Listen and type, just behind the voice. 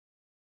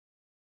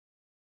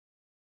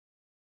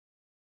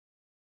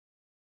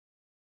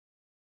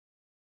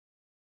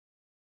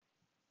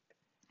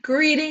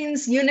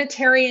Greetings,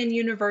 Unitarian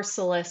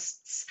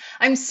Universalists.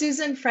 I'm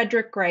Susan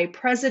Frederick Gray,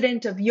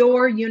 president of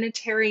your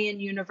Unitarian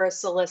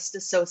Universalist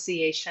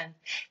Association.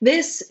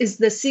 This is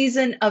the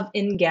season of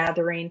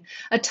Ingathering,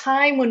 a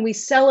time when we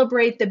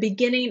celebrate the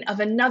beginning of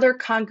another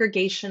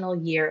congregational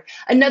year,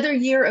 another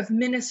year of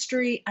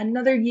ministry,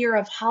 another year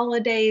of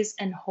holidays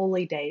and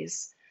holy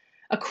days.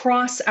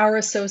 Across our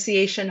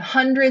association,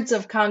 hundreds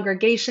of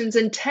congregations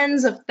and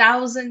tens of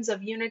thousands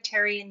of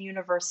Unitarian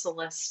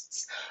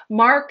Universalists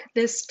mark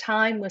this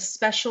time with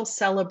special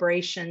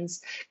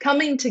celebrations,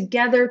 coming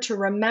together to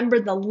remember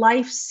the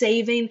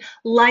life-saving,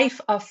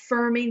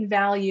 life-affirming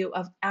value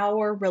of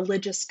our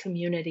religious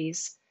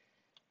communities.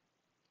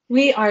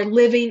 We are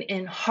living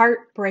in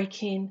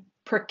heartbreaking,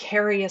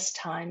 precarious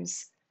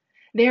times.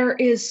 There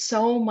is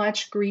so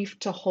much grief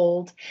to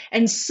hold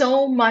and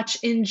so much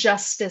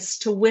injustice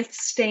to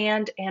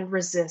withstand and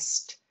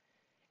resist.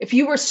 If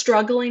you are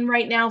struggling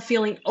right now,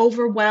 feeling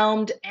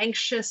overwhelmed,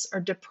 anxious, or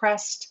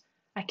depressed,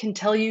 I can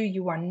tell you,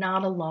 you are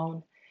not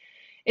alone.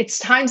 It's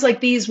times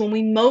like these when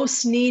we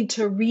most need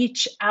to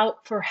reach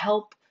out for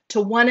help to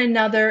one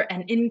another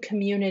and in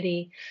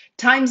community.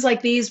 Times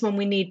like these when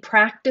we need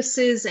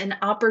practices and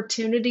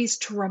opportunities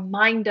to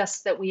remind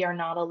us that we are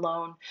not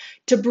alone,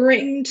 to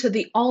bring to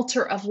the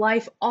altar of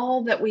life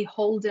all that we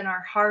hold in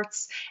our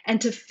hearts,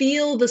 and to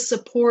feel the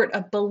support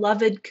of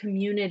beloved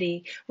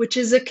community, which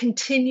is a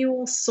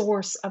continual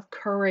source of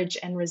courage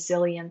and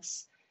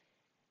resilience.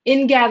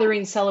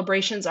 Ingathering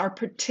celebrations are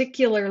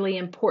particularly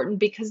important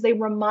because they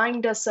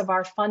remind us of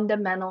our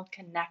fundamental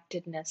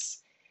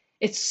connectedness.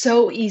 It's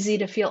so easy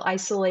to feel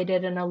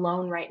isolated and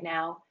alone right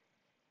now.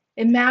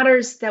 It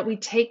matters that we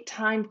take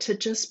time to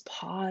just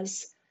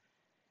pause,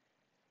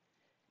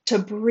 to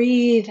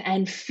breathe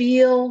and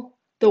feel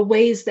the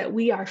ways that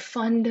we are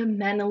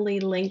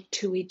fundamentally linked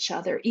to each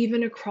other,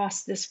 even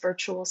across this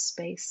virtual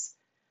space.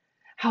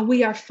 How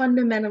we are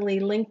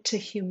fundamentally linked to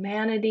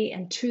humanity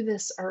and to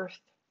this earth.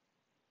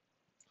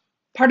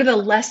 Part of the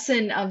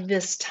lesson of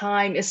this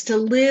time is to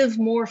live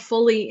more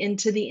fully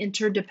into the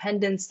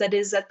interdependence that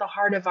is at the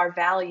heart of our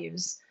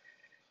values.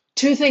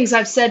 Two things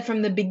I've said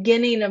from the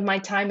beginning of my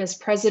time as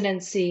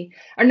presidency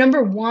are,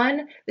 number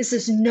one, this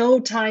is no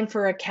time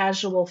for a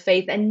casual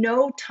faith and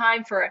no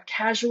time for a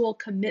casual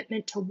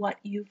commitment to what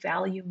you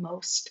value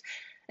most.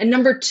 And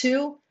number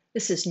two,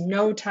 this is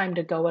no time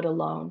to go it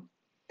alone.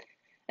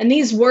 And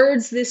these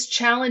words, this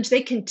challenge,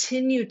 they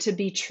continue to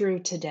be true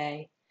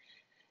today.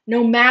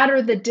 No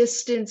matter the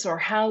distance or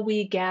how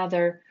we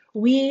gather,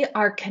 we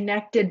are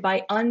connected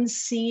by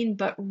unseen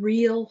but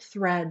real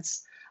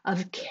threads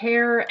of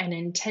care and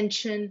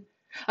intention,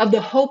 of the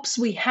hopes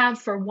we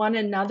have for one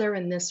another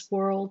in this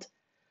world.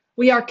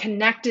 We are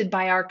connected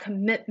by our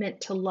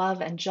commitment to love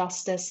and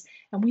justice,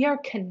 and we are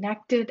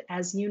connected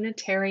as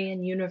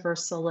Unitarian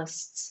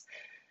Universalists.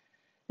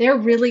 There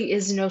really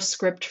is no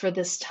script for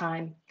this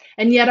time,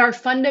 and yet our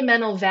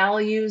fundamental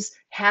values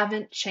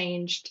haven't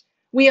changed.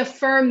 We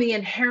affirm the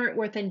inherent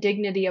worth and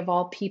dignity of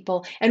all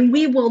people, and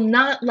we will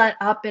not let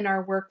up in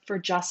our work for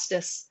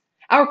justice.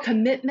 Our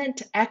commitment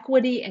to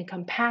equity and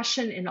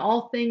compassion in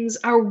all things,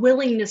 our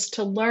willingness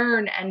to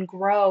learn and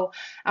grow,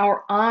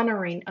 our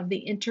honoring of the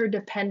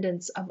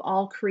interdependence of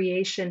all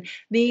creation,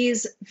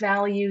 these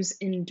values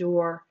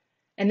endure,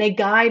 and they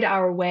guide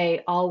our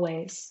way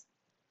always.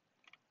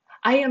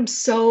 I am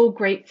so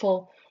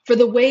grateful for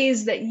the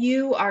ways that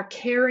you are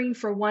caring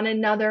for one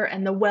another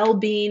and the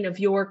well-being of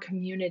your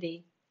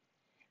community.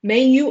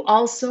 May you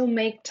also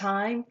make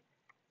time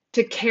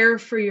to care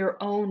for your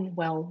own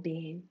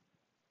well-being,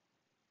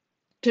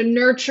 to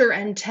nurture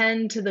and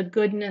tend to the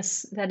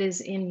goodness that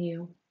is in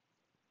you.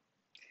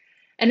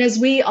 And as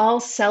we all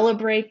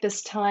celebrate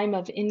this time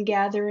of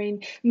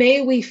ingathering,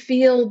 may we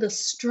feel the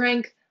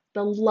strength,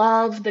 the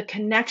love, the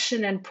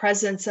connection and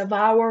presence of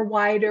our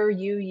wider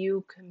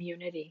UU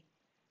community.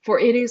 For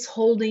it is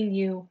holding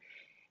you,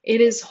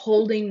 it is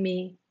holding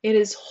me, it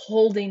is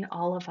holding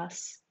all of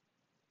us.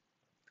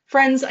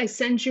 Friends, I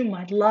send you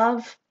my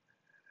love,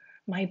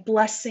 my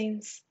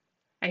blessings.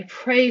 I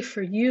pray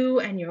for you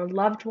and your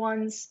loved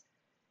ones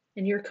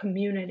and your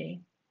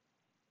community.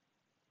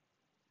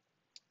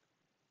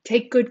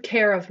 Take good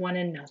care of one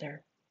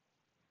another.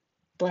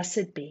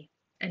 Blessed be,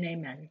 and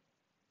amen.